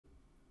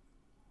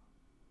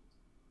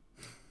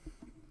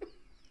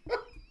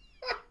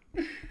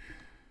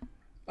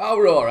Oh,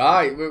 we're all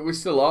right. We're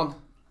still on.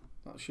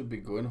 That should be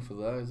going off of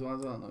there. Why is that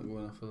not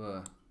going off of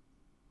there?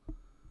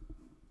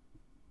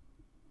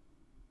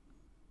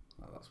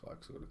 Oh, that's why,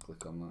 because I'm going to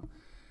click on that.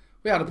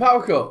 We had a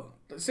power cut.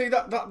 See,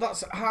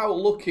 that's how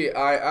lucky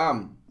I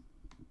am.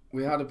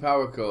 We had a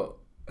power cut.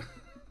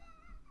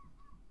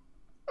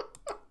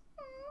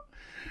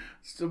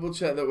 Let's double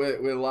check that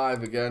we're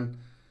live again.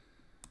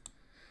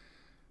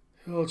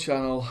 Your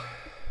channel.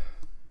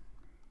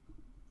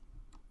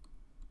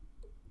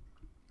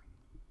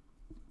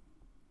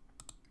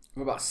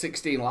 We're about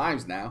 16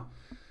 lives now.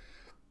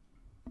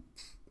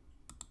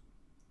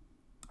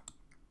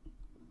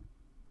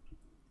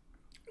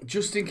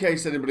 Just in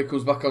case anybody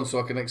comes back on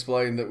so I can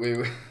explain that we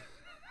were...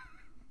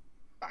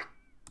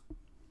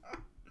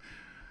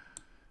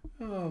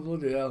 Oh,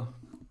 bloody hell.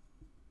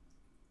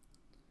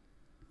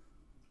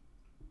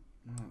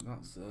 Right,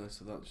 that's there,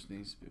 so that just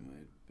needs to be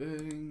made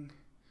big.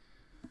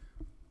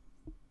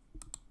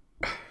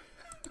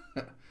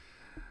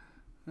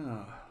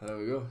 Oh, there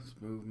we go. Let's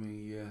move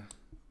me...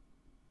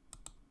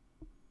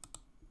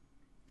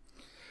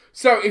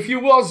 So, if you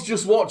was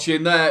just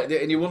watching there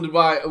and you wondered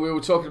why we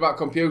were talking about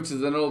computers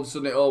and then all of a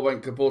sudden it all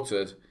went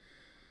kaputted,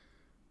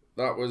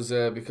 that was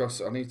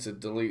because I need to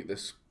delete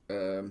this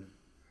this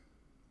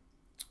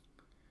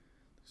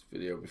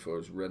video before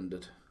it's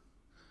rendered.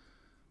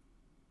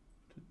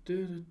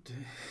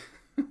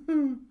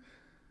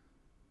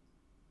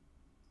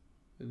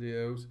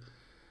 Videos.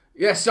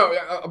 Yeah, so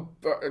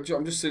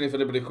I'm just seeing if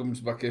anybody comes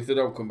back in. If they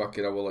don't come back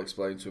in, I will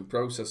explain to them.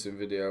 Processing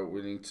video,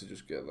 we need to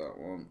just get that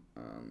one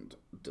and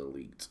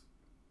delete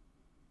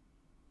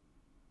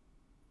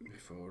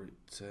before it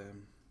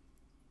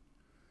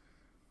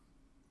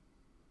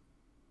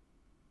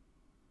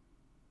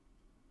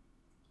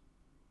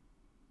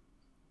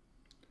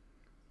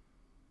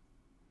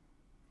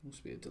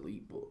must be a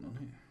delete button on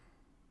here.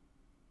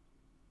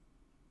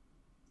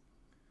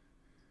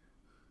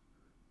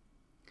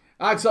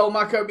 I told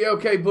Mac, hope you're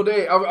okay,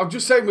 buddy. I'm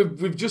just saying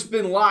we've just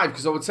been live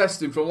because I was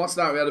testing from last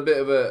night. We had a bit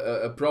of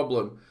a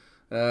problem.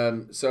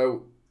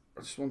 So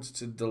I just wanted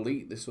to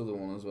delete this other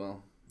one as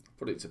well.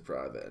 Put it to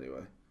private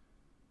anyway.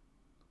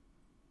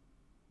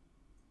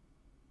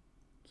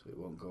 So it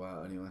won't go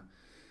out anyway.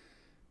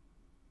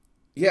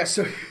 Yeah,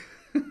 so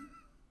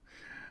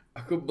I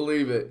couldn't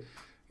believe it.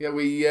 Yeah,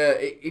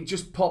 it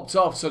just popped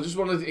off. So I just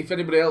wondered if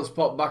anybody else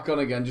popped back on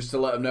again, just to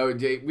let them know.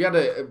 We had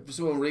for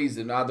some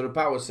reason either a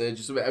power surge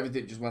or something.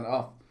 Everything just went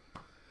off.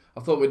 I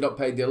thought we'd not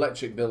paid the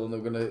electric bill and they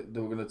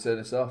were gonna turn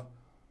us off.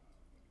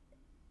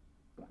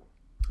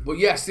 But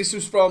yes, this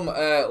was from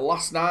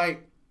last night.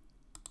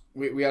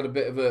 We had a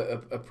bit of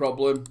a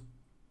problem.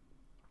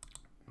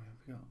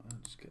 I'll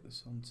just get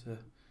this onto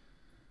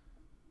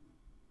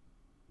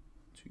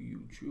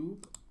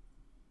YouTube.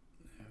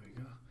 There we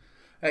go.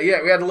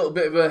 Yeah, we had a little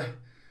bit of a...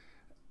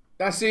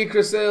 I see,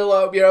 Chris Hill.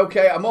 Hope you're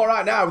okay. I'm all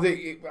right now.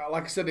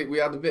 Like I said, we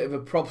had a bit of a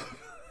problem.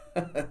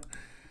 Get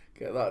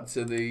that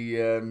to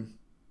the...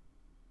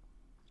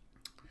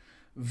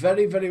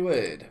 Very, very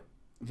weird.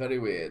 Very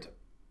weird.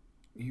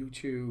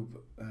 YouTube.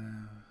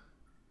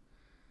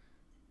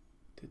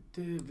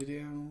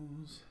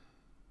 Videos.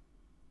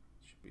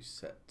 Should be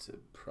set to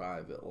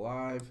private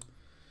live.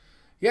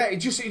 Yeah, it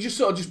just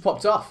sort of just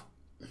popped off.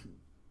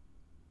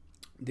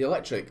 The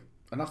electric.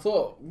 And I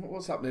thought,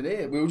 what's happening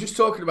here? We were just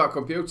talking about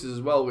computers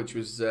as well, which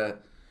was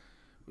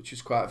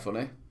quite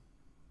funny.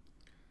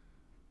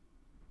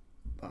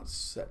 That's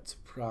set to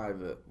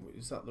private.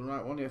 Is that the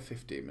right one? Yeah,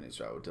 15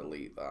 minutes. Right, we'll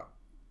delete that.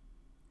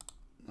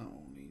 That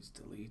one needs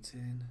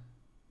deleting.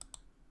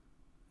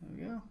 There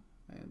we go.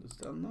 I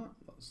understand that.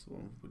 That's the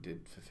one we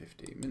did for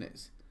 15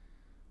 minutes.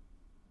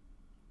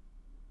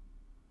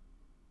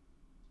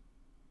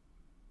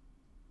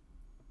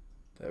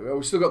 There we go.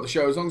 We still got the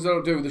show. As long as I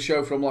don't do the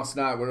show from last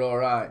night, we're all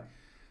right.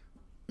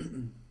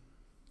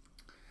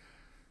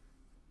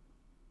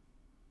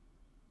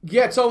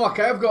 Yeah, Tomac,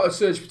 I have got a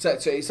surge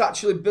protector. It's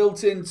actually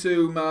built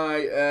into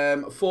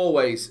my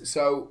four-ways.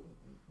 So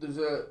there's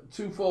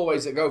two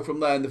four-ways that go from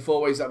there, and the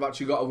four-ways that I've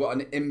actually got, I've got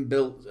an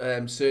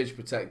inbuilt surge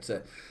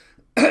protector.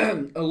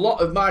 A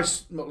lot of my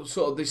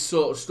this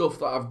sort of stuff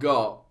that I've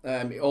got,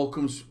 it all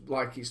comes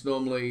like it's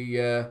normally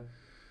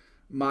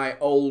my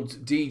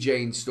old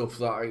DJing stuff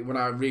that when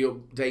I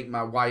re-update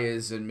my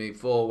wires and my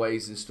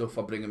four-ways and stuff,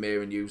 I bring them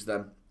here and use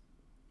them.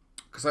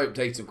 Because I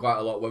update them quite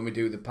a lot when we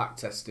do the pack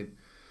testing.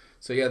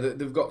 So yeah,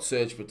 they've got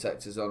surge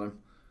protectors on them.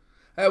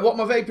 What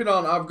am I vaping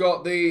on? I've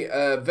got the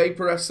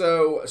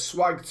Vape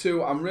Swag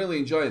 2. I'm really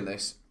enjoying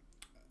this.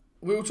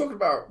 We were talking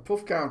about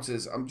puff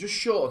counters. I'm just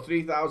short of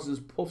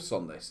 3,000 puffs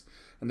on this.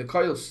 And the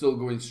coil's still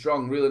going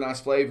strong. Really nice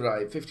flavour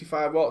at it.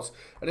 55 watts.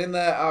 And in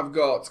there I've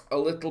got a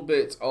little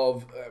bit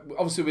of...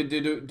 obviously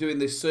we're doing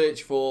this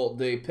search for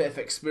the perfect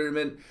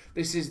experiment.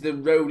 This is the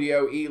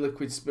Rodeo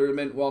e-liquid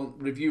spearmint one.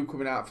 Review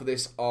coming out for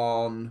this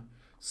on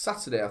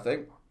Saturday, I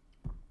think.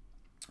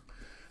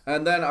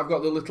 And then I've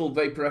got the little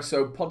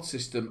Vape pod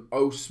system,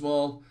 Oh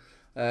Small.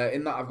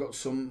 In that I've got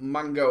some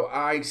mango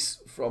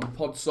ice from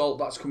Pod Salt.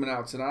 That's coming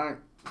out tonight.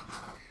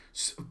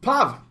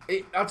 Pav,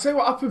 I'll tell you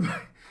what happened.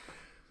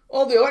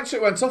 all the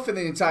electric went off in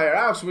the entire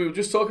house. We were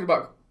just talking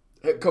about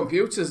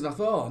computers, and I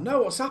thought, oh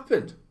no, what's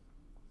happened?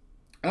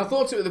 And I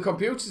thought it was the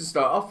computers to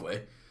start off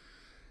with,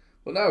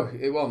 but no,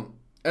 it wasn't.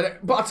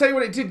 But I'll tell you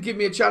what it did give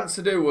me a chance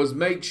to do was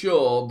make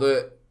sure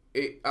that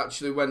it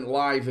actually went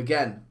live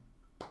again.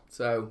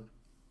 So,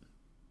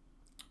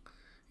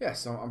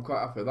 yes, I'm quite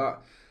happy with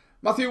that.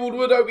 Matthew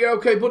Woodward, hope you're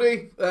okay,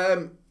 buddy.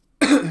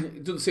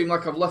 It doesn't seem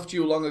like I've left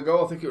you long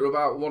ago. I think it was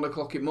about 1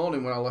 o'clock in the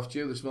morning when I left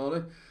you this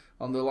morning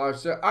on the live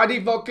set. Adi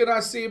Vodka,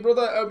 nice to see you,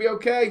 brother. Hope you're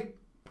okay.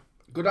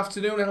 Good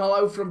afternoon and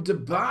hello from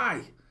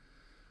Dubai.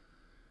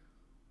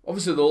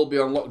 Obviously, they'll all be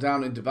on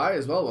lockdown in Dubai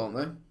as well, won't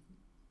they?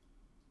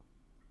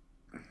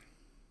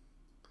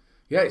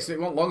 Yeah, it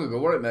wasn't long ago,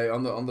 wasn't it, mate,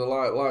 on the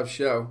live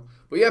show.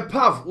 But yeah,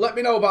 Pav, let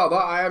me know about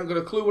that. I haven't got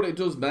a clue what it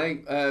does,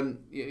 mate.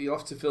 You'll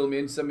have to fill me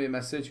in, send me a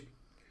message.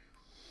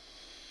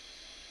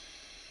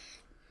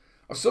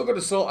 I've still got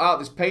to sort out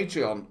this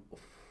Patreon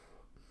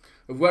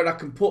of where I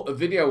can put a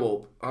video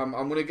up. I'm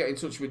going to get in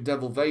touch with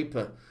Devil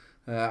Vapor.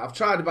 I've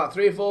tried about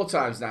 3 or 4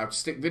 times now to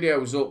stick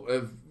videos up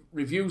of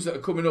reviews that are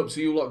coming up so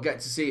you lot get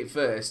to see it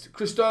first.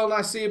 Chris Doyle,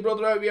 nice to see you,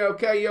 brother. Hope you're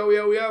okay. Yo,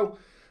 yo, yo.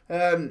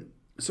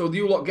 So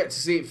you lot get to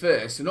see it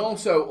first. And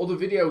also other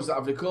videos that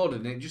I've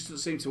recorded, and it just doesn't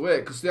seem to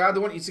work. Because they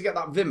either want you to get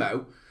that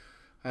Vimeo,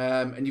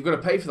 and you've got to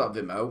pay for that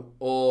Vimeo,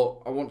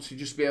 or I want to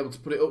just be able to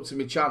put it up to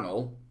my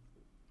channel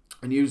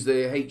and use the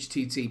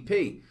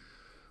HTTP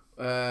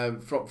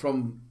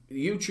from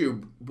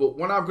YouTube. But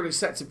when I've got it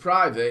set to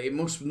private, it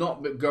must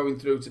not be going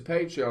through to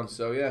Patreon.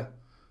 So, yeah.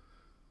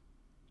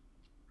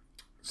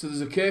 So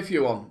there's a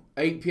curfew on.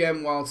 8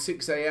 PM while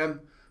 6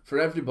 AM for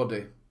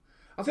everybody.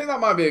 I think that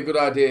might be a good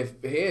idea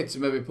here to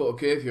maybe put a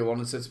curfew on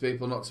and say to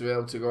people not to be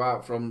able to go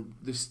out from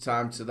this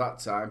time to that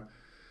time.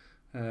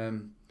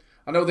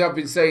 I know they have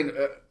been saying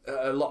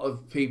a lot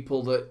of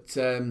people that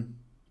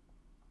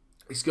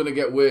it's going to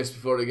get worse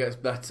before it gets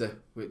better,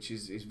 which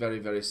is very,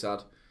 very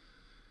sad.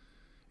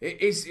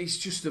 It's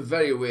just a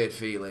very weird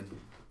feeling.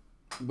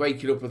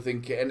 Waking up and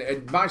thinking,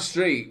 and my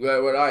street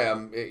where I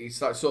am, it's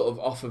like sort of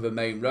off of a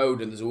main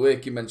road, and there's a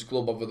working men's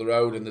club over the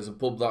road, and there's a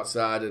pub that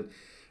side, and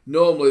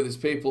normally there's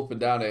people up and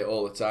down it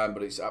all the time,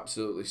 but it's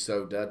absolutely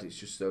so dead. It's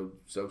just so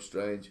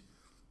strange.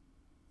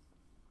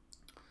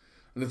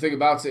 And the thing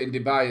about it in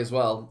Dubai as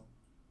well,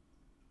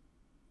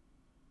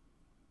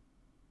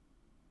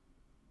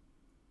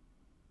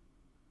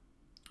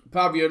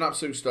 Pav, you're an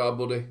absolute star,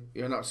 buddy.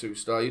 You're an absolute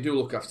star. You do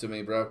look after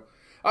me, bro.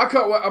 I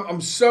can't wait.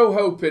 I'm so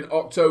hoping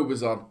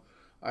October's on.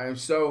 I am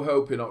so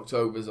hoping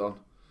October's on.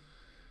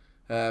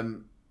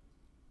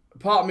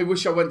 Part of me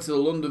wish I went to the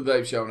London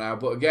Vape Show now,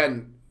 but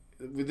again,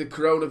 with the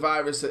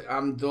coronavirus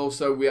and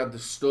also we had the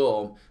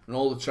storm and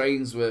all the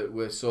trains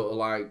were sort of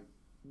like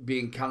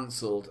being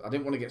cancelled. I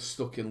didn't want to get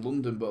stuck in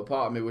London, but a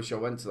part of me wish I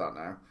went to that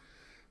now.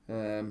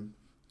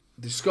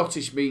 The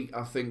Scottish meet,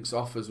 I think, is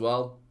off as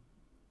well.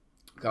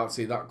 Can't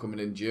see that coming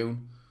in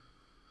June.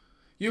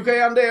 UK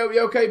Andy, hope you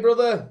okay,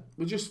 brother?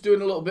 We're just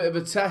doing a little bit of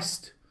a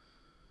test.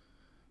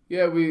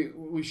 Yeah,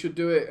 we should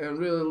do it. A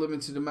really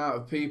limited amount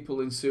of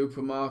people in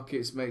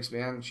supermarkets makes me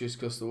anxious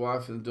because the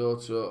wife and the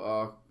daughter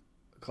are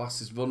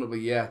classed as vulnerable.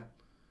 Yeah.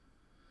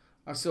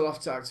 I still have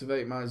to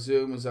activate my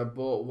Zoom as I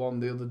bought one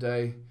the other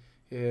day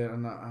here,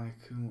 and I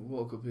can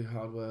walk up your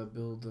hardware,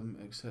 build them,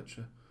 etc.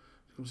 When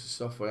it comes to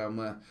software,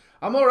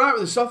 I'm alright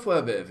with the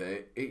software bit of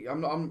it.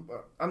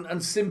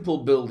 And simple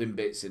building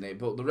bits in it,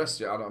 but the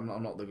rest of it,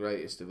 I'm not the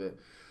greatest of it.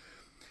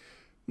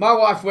 My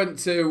wife went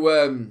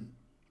to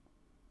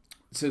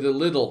the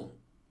Lidl.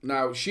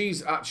 Now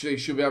she's actually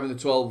should be having the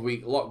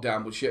 12-week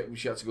lockdown, but she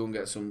had to go and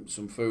get some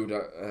food.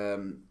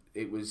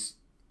 It was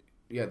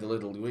the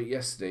Lidl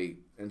yesterday,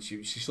 and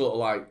she sort of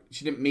like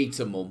she didn't meet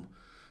her mum.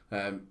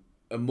 Her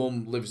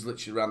mum lives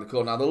literally around the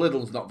corner. Now the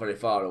Lidl's not very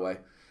far away,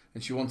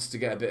 and she wanted to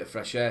get a bit of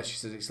fresh air. She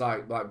said it's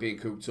like being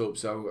cooped up,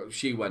 so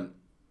she went,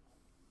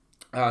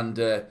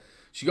 and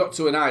she got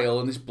to an aisle,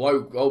 and this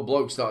old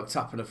bloke started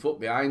tapping her foot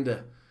behind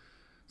her,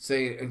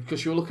 saying,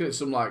 because she was looking at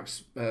some like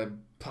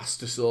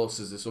pasta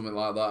sauces or something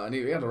like that, and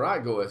he had a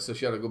right go at her, so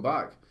she had to go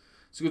back.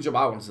 It's a good job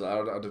I wanted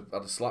that.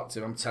 I'd have slapped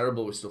him. I'm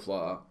terrible with stuff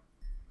like that.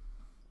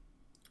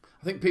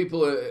 I think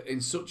people are in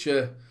such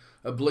a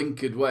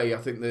blinkered way. I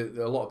think that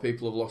a lot of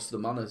people have lost their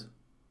manners.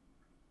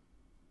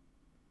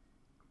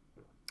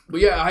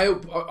 But yeah, I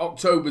hope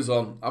October's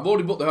on. I've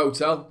already booked the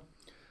hotel.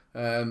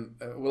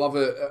 We'll have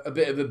a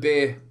bit of a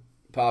beer,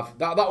 Pav.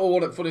 That was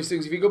one of the funniest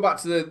things. If you go back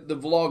to the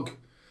vlog,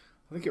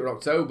 I think it was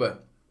October,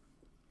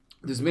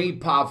 there's me,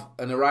 Pav,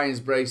 and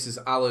Orion's Braces,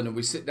 Alan, and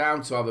we sit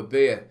down to have a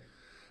beer.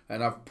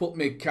 And I've put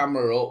my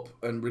camera up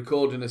and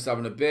recording us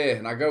having a beer.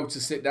 And I go to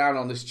sit down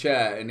on this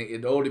chair, and it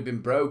had already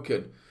been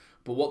broken.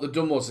 But what they've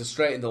done was they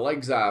straightened the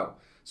legs out.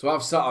 So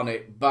I've sat on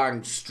it,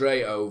 bang,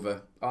 straight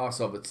over. Arse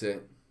of a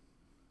tit.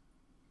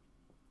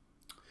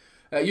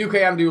 UK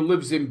Andy, who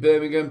lives in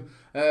Birmingham.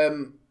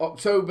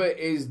 October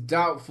is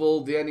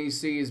doubtful. The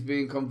NEC is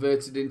being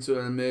converted into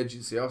an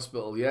emergency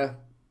hospital. Yeah,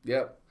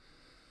 yep.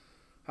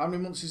 How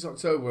many months is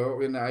October?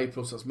 We're in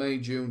April, so that's May,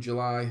 June,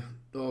 July,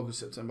 August,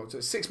 September,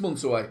 October. 6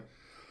 months away.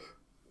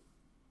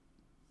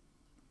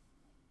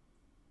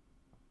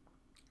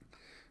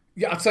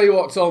 Yeah, I tell you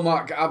what, Tom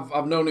Mac,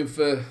 I've known him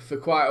for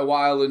quite a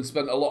while and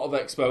spent a lot of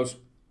expos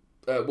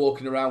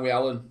walking around with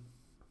Alan.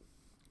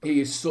 He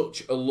is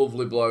such a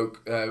lovely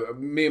bloke.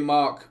 Me and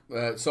Mark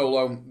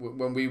Solo,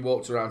 when we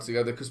walked around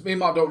together, because me and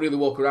Mark don't really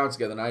walk around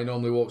together now. He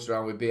normally walks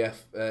around with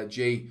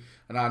BFG,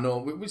 and I know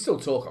we still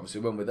talk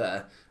obviously when we're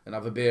there and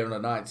have a beer on a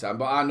night time.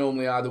 But I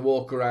normally either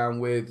walk around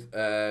with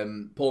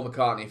Paul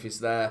McCartney if he's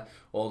there,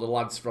 or the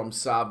lads from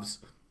Savs.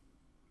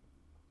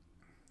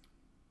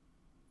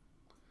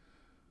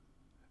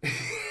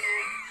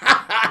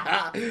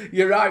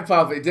 You're right,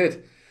 Pav. It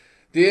did.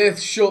 The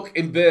earth shook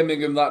in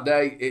Birmingham that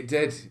day. It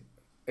did.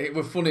 It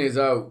was funny as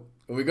hell.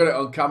 We got it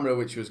on camera,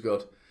 which was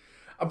good.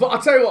 But I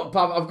tell you what,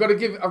 Pav, I've got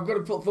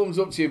to put thumbs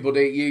up to you,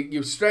 buddy.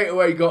 You straight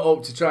away got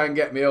up to try and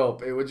get me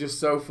up. It was just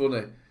so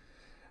funny.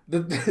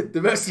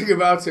 The best thing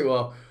about it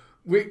was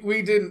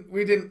we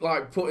didn't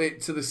like put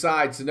it to the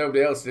side so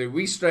nobody else did.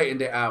 We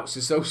straightened it out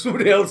so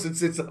somebody else would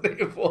sit on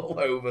it and fall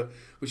over.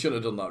 We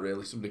shouldn't have done that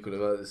really. Somebody could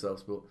have hurt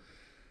themselves, but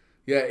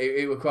yeah,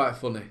 it was quite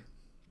funny.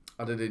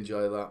 I did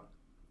enjoy that.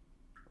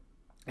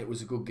 It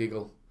was a good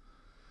giggle.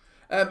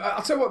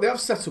 I'll tell you what, they have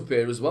set up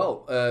here as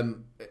well.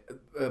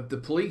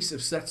 The police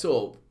have set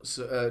up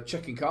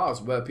checking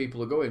cars where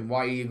people are going.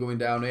 Why are you going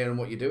down here and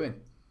what you're doing?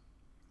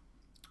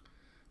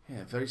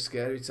 Yeah, very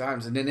scary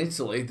times. And in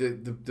Italy,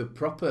 the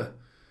proper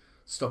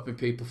stopping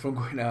people from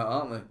going out,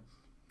 aren't they?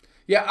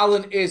 Yeah,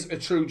 Alan is a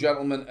true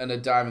gentleman and a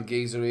diamond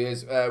geezer, he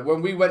is.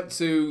 When we went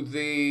to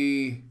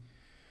me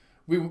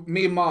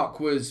and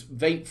Mark was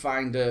Vape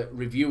Finder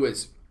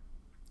reviewers.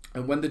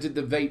 And when they did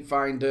the Vape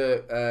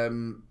Finder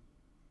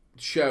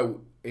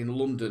show in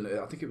London,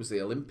 I think it was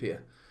the Olympia,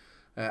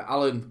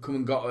 Alan come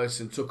and got us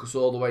and took us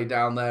all the way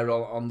down there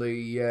on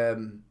the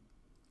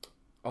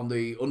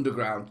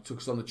underground, took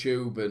us on the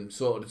tube and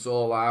sorted us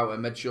all out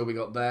and made sure we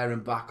got there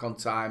and back on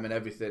time and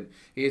everything.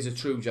 He is a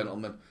true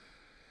gentleman.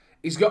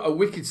 He's got a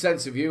wicked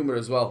sense of humour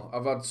as well.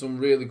 I've had some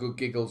really good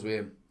giggles with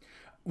him.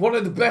 One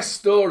of the best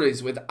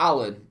stories with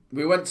Alan,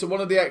 we went to one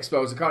of the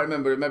expos, I can't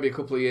remember, maybe a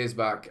couple of years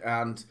back,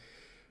 and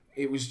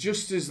it was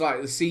just as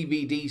like the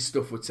CBD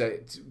stuff were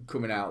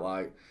coming out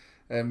like.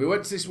 And we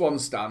went to this one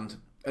stand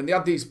and they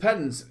had these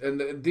pens,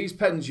 and these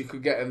pens you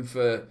could get them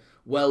for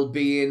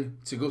well-being,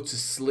 to go to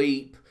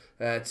sleep,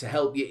 to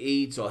help you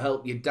eat or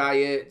help your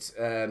diet,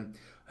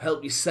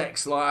 help your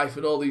sex life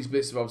and all these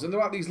bits and bobs. And they're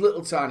like these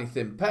little tiny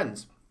thin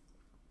pens.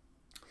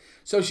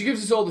 So she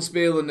gives us all the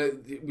spiel, and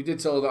we did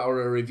tell her that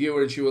we're a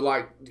reviewer, and she was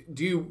like,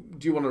 do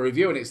you want to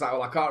review? And it's like,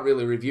 well, I can't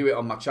really review it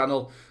on my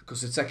channel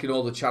because they're taking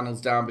all the channels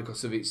down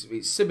because of its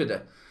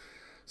CBD.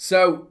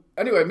 So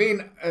anyway, me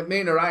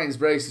and Orion's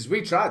braces,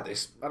 we tried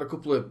this, had a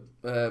couple of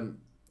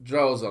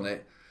draws on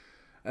it,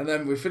 and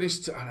then we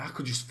finished, and I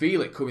could just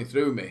feel it coming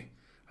through me.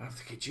 And I'm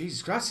thinking,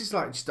 Jesus Christ, it's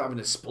like just having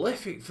a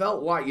spliff. It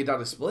felt like you'd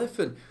had a spliff.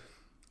 And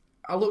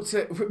I looked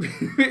at,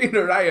 me and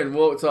Orion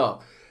walked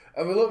off,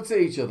 and we looked at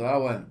each other, I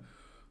went,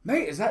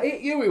 mate, is that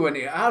it you? We went,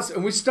 it has.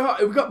 And we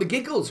got the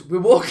giggles. We're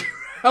walking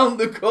around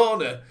the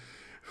corner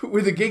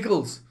with the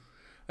giggles.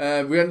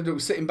 We ended up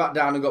sitting back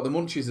down and got the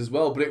munchies as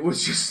well, but it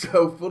was just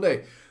so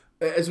funny.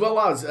 As well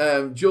as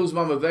Jules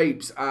Mama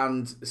Vapes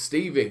and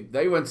Stevie,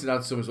 they went and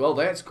had some as well.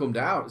 They had to come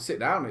down, sit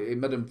down. It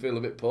made them feel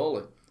a bit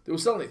poorly. They were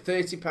selling it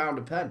 £30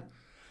 a pen.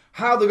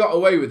 How they got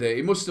away with it,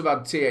 it must have had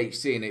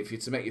THC in it for you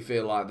to make you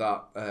feel like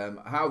that.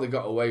 How they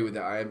got away with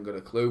it, I haven't got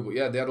a clue. But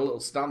yeah, they had a little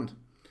stand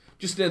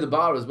just near the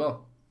bar as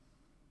well.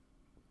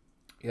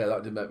 Yeah,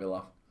 that did make me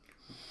laugh.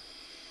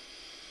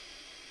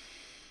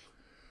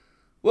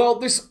 Well,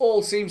 this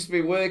all seems to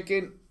be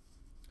working.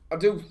 I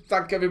do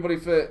thank everybody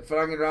for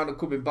hanging around and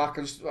coming back.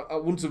 I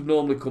wouldn't have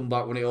normally come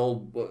back when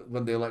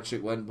the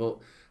electric went, but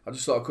I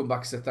just thought I'd come back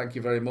and say thank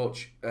you very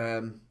much.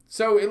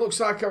 So it looks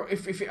like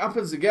if it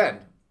happens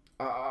again,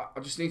 I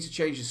just need to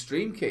change the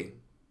stream key.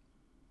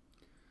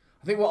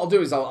 I think what I'll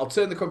do is I'll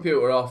turn the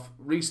computer off,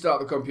 restart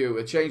the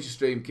computer, change the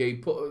stream key,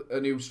 put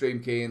a new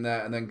stream key in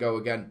there, and then go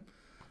again.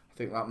 I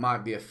think that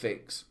might be a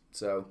fix.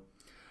 So,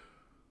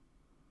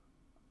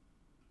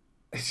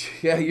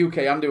 yeah, UK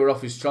Andy were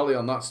off his trolley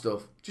on that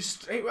stuff.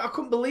 I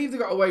couldn't believe they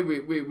got away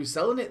with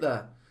selling it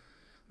there.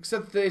 Like I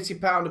said,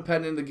 £30 a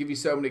pen, and they give you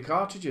so many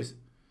cartridges.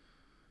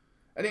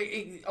 And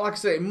like I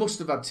say, it must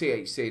have had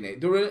THC in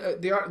it.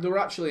 They were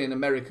actually an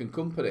American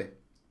company.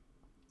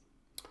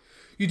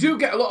 You do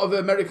get a lot of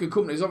American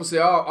companies. Obviously,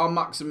 our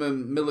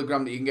maximum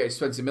milligram that you can get is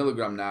 20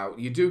 milligram now.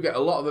 You do get a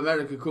lot of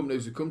American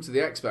companies who come to the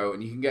expo,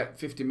 and you can get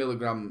 50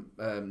 milligram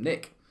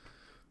Nick.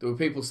 There were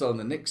people selling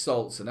the Nick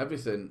salts and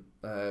everything.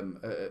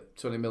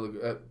 50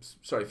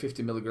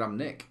 milligram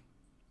Nick.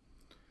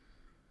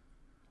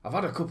 I've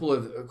had a couple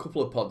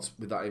of pods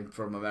with that in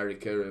from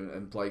America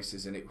and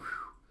places, and it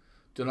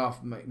don't know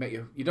if make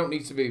you don't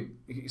need to be.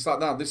 It's like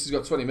that. This has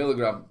got 20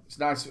 milligram. It's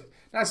nice.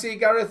 Nice to see you,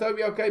 Gareth. Hope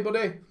you're okay,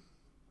 buddy.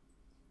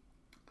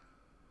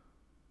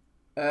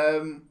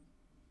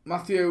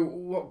 Matthew,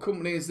 what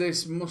company is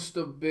this? Must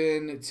have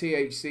been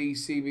THC,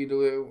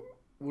 CBW.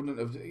 Wouldn't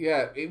have.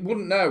 Yeah, it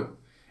wouldn't know.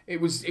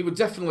 It would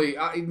definitely.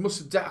 It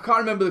must have. I can't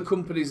remember the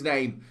company's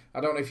name. I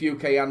don't know if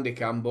UK Andy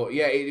can, but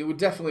yeah, it would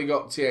definitely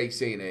got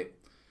THC in it.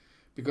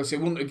 because it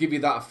wouldn't have give you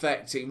that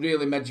effect. It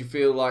really made you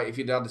feel like if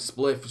you'd had a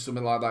spliff or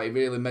something like that, it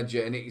really made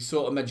you, and it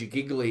sort of made you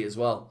giggly as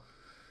well.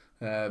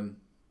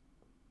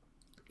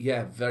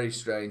 Yeah, very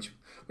strange.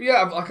 But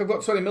yeah, I've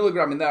got 20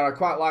 milligram in there. I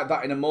quite like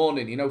that in the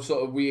morning, you know,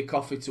 sort of with your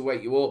coffee to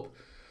wake you up.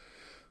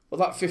 Well,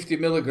 that 50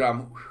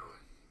 milligram, whew,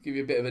 give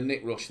you a bit of a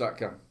nick rush, that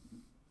can.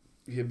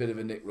 Give you a bit of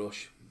a nick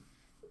rush.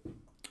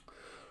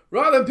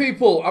 Right then,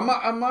 people,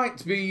 I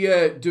might be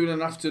doing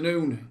an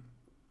afternoon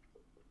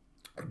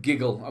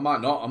giggle. I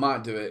might not. I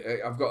might do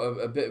it. I've got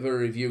a bit of a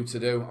review to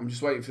do. I'm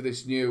just waiting for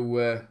this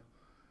new...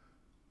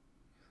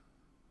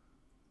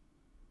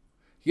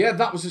 Yeah,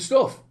 that was the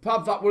stuff.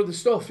 Pav, that were the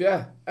stuff,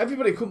 yeah.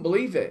 Everybody couldn't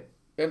believe it.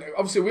 And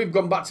obviously, we've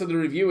gone back to the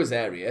reviewers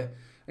area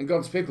and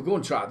gone to people, go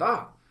and try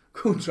that.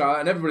 Go and try it.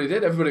 And everybody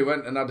did. Everybody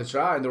went and had a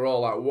try. And they were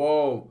all like,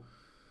 whoa.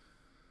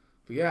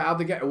 But yeah, how'd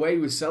they get away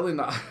with selling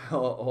that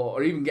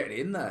or even getting it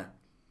in there?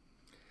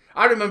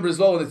 I remember as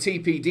well when the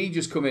TPD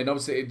just come in.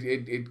 Obviously,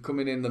 it'd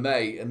come in the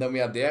May. And then we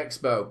had the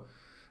Expo.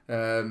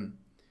 And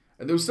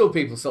there were still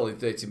people selling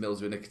 30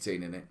 mils with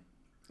nicotine in it.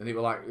 And it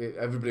were like,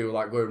 everybody were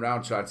like going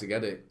around trying to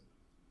get it.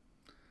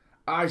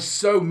 I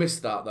so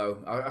missed that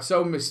though. I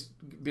so missed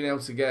being able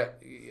to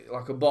get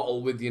like a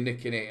bottle with your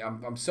nick in it.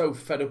 I'm so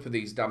fed up with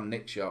these damn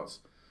nick shots.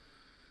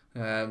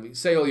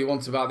 Say all you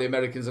want about the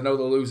Americans. I know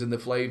they're losing the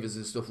flavours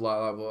and stuff like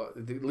that,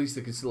 but at least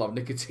they can still have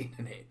nicotine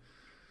in it.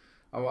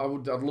 I'd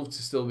love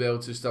to still be able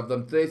to just have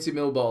them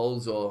 30ml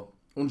bottles or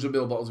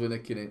 100ml bottles with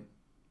nick in it.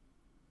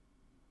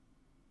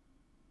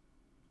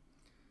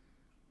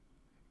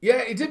 Yeah,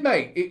 it did,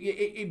 mate.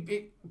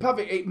 It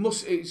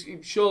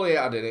surely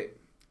had in it.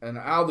 And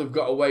how they've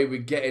got away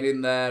with getting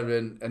in there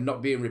and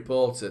not being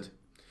reported.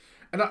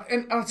 And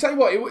I'll tell you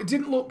what, it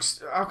didn't look...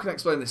 How can I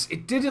explain this?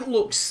 It didn't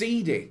look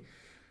seedy.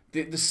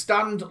 The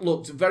stand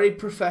looked very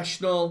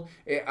professional.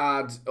 It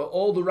had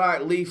all the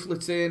right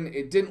leafleting.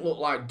 It didn't look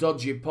like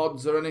dodgy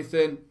pods or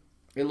anything.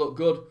 It looked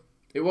good.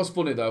 It was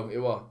funny, though. It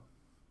was.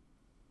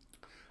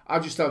 I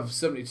just have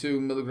 72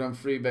 milligram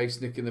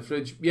freebase nick in the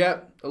fridge. Yeah,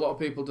 a lot of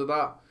people do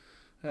that.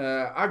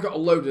 I got a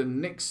load of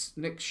Nick's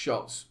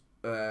shots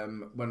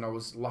when I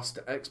was last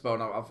at Expo,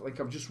 and I think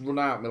I've just run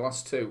out. My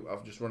last two,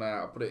 I've just run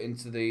out. I put it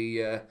into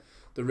the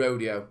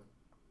rodeo.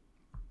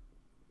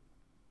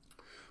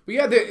 But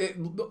yeah,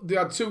 they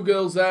had two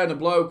girls there and a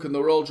bloke, and they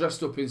were all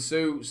dressed up in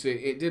suits.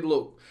 It did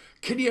look...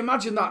 Can you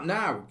imagine that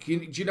now? Do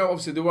you know,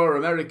 obviously, they were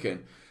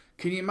American.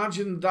 Can you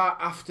imagine that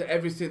after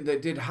everything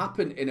that did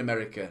happen in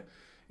America?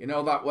 You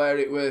know, that where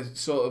it was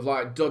sort of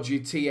like dodgy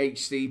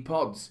THC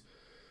pods.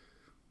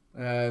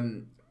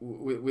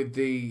 With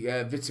the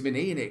vitamin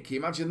E in it. Can you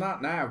imagine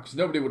that now? Because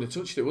nobody would have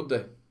touched it, would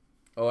they?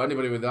 Or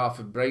anybody with half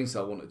a brain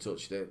cell wouldn't have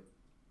touched it.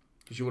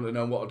 Because you wouldn't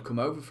have known what had come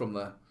over from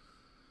there.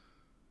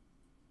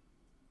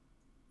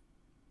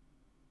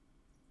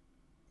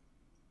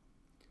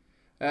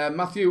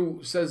 Matthew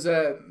says,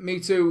 me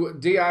too,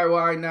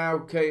 DIY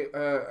now,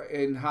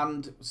 in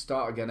hand.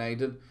 Start again,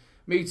 Aidan.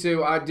 Me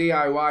too, I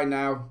DIY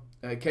now.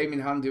 Came in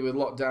handy with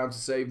lockdown to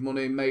save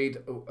money. Made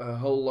a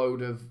whole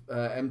load of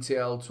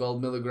MTL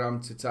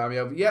 12mg to tie me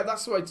over. Yeah,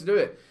 that's the way to do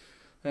it.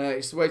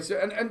 It's the way to do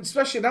it. And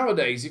especially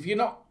nowadays, if you're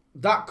not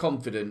that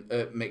confident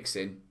at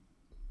mixing.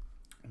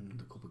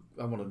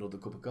 I want another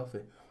cup of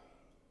coffee.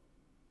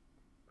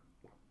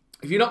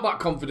 If you're not that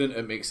confident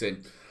at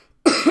mixing,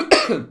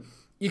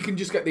 you can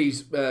just get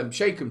these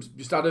shake 'ems.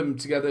 Just add them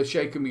together,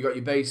 shake them, you got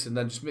your base, and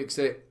then just mix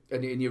it,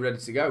 and you're ready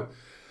to go.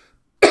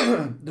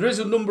 There is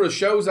a number of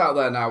shows out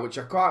there now which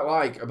I quite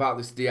like about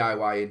this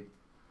DIYing.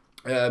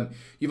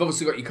 You've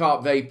obviously got your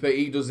Cart Vapor,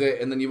 he does it,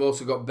 and then you've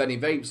also got Benny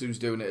Vapes who's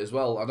doing it as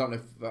well. I don't know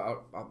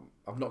if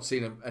I've not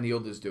seen any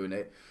others doing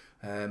it.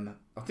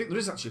 I think there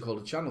is actually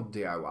called a channel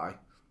DIY,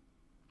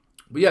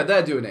 but yeah,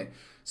 they're doing it.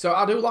 So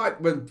I do like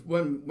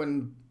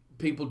when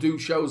people do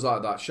shows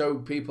like that, show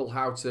people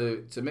how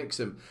to mix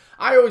them.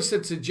 I always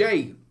said to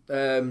Jay,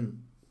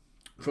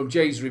 from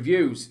Jay's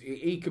reviews,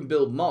 he can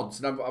build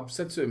mods, and I've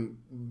said to him,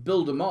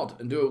 build a mod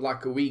and do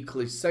like a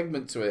weekly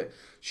segment to it.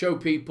 Show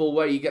people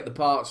where you get the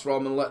parts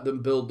from and let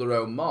them build their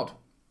own mod.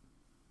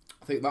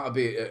 I think that would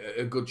be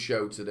a good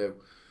show to do.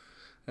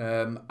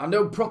 I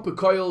know Proper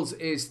Coils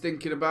is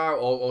thinking about,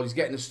 or he's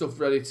getting the stuff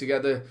ready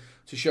together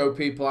to show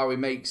people how he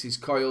makes his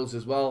coils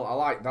as well. I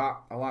like that.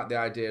 I like the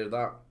idea of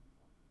that.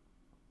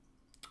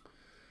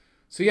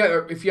 So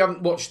yeah, if you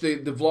haven't watched the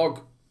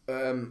vlog,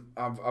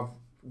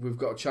 we've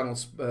got a channel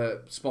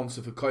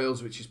sponsor for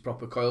coils, which is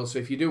Proper Coils. So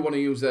if you do want to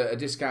use a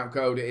discount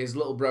code, it is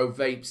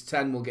littlebrovapes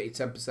 10. Will get you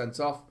 10%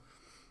 off.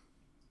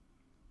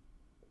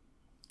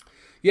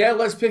 Yeah,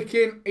 Les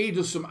Pickin, he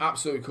does some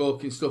absolutely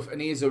corking stuff,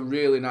 and he is a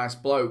really nice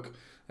bloke.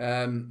 Me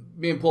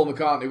and Paul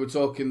McCartney were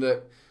talking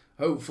that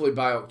hopefully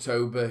by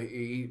October,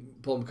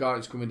 Paul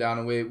McCartney's coming down,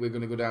 and we're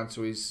going to go down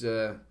to his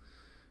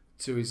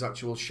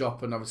actual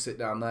shop and have a sit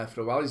down there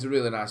for a while. He's a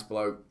really nice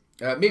bloke.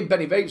 Me and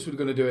Benny Vapes were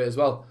going to do it as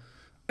well.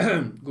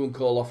 Go and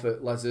call off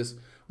at Les's.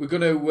 We're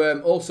going to we're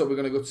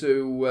going to go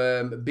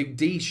to Big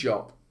D's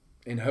shop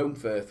in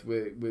Holmfirth.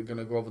 We're going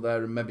to go over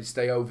there and maybe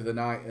stay over the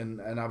night and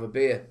have a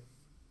beer.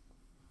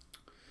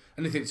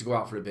 Anything to go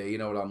out for a beer, you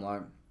know what I'm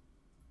like.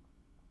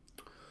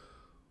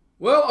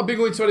 Well, I've been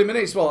going 20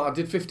 minutes. Well, I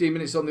did 15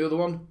 minutes on the other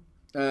one.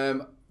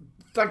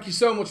 Thank you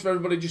so much for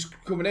everybody just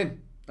coming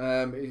in.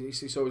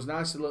 It's always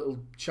nice, a little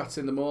chat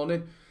in the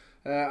morning.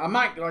 I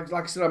might, like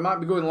I said, I might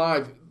be going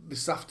live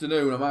this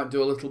afternoon. I might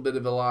do a little bit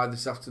of a live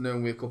this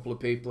afternoon with a couple of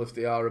people if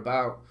they are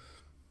about.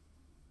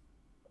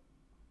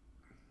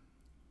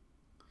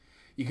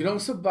 You can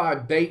also buy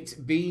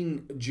baked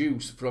bean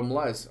juice from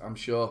Les, I'm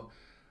sure.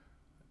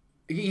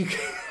 Yeah,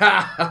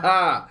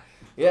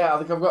 I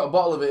think I've got a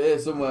bottle of it here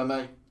somewhere,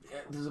 mate. Yeah,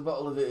 there's a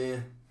bottle of it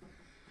here.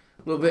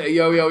 A little bit of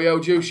yo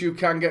juice. You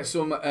can get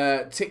some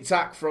Tic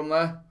Tac from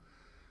there.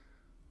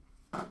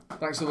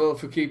 Thanks a lot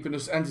for keeping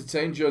us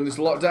entertained during this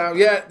lockdown.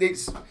 Yeah,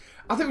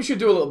 I think we should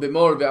do a little bit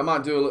more of it. I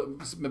might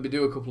maybe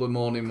do a couple of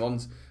morning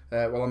ones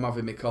while I'm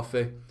having my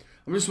coffee.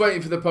 I'm just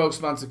waiting for the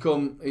postman to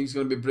come. He's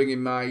going to be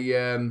bringing my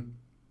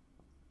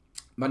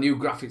my new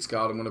graphics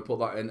card. I'm going to put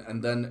that in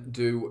and then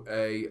do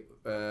a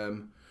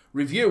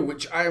review,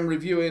 which I am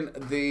reviewing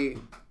the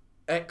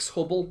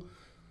X-Hubble,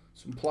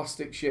 some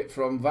plastic shit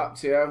from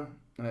Vape,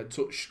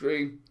 touch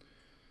screen.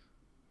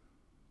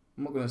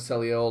 I'm not going to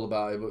tell you all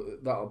about it,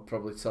 but that'll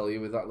probably tell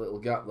you with that little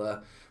gap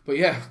there. But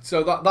yeah,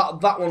 so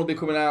that one will be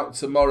coming out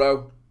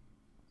tomorrow.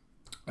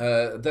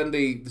 Then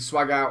the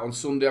swag out on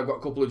Sunday. I've got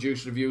a couple of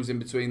juice reviews in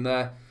between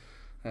there.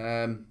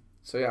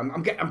 So yeah,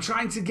 I'm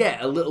trying to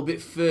get a little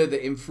bit further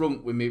in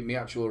front with me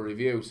actual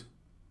reviews.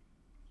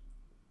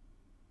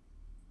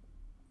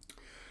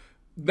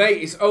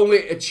 Mate, it's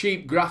only a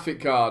cheap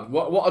graphic card.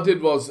 What I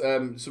did was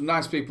some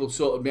nice people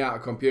sorted me out a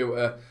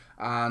computer,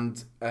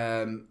 and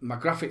my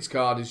graphics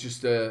card is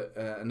just a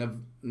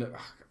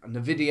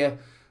NVIDIA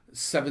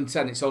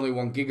 710. It's only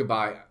 1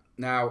 GB.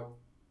 Now,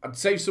 I'd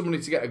save some money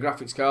to get a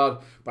graphics card,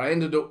 but I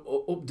ended up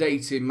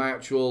updating my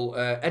actual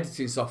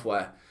editing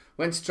software.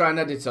 Went to try and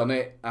edit on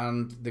it,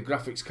 and the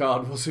graphics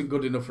card wasn't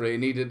good enough for it. It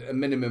needed a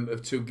minimum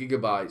of 2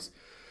 GB.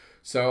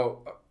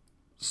 So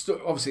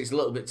obviously it's a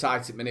little bit tight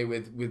at the minute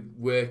with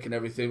work and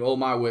everything. All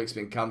my work's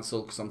been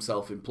cancelled because I'm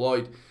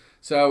self-employed.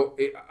 So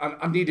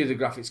I needed a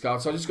graphics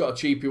card, so I just got a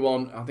cheapy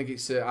one. I think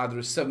it's either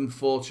a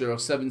 740 or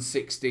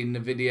 760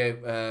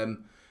 NVIDIA.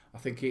 I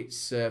think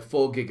it's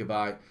 4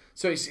 GB.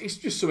 So it's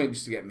just something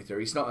just to get me through.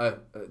 It's not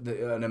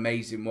an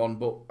amazing one,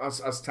 but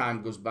as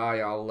time goes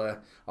by,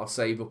 I'll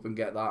save up and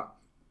get that.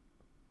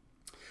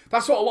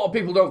 That's what a lot of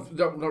people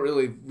don't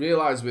really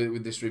realise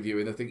with this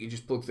reviewing. They think you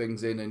just plug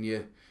things in and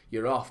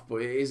you're off,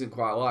 but it isn't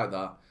quite like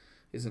that.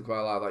 It isn't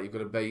quite like that. You've got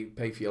to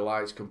pay for your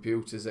lights,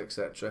 computers,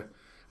 etc.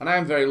 And I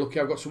am very lucky.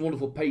 I've got some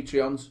wonderful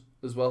Patreons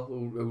as well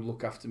who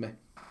look after me.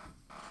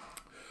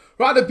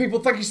 Right then, people,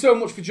 thank you so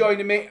much for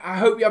joining me. I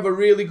hope you have a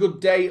really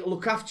good day.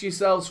 Look after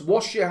yourselves.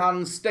 Wash your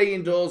hands. Stay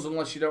indoors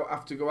unless you don't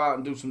have to go out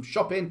and do some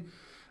shopping.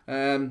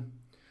 And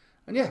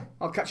yeah,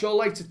 I'll catch you all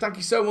later. Thank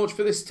you so much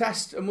for this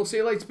test, and we'll see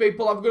you later,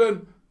 people. Have a good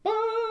one.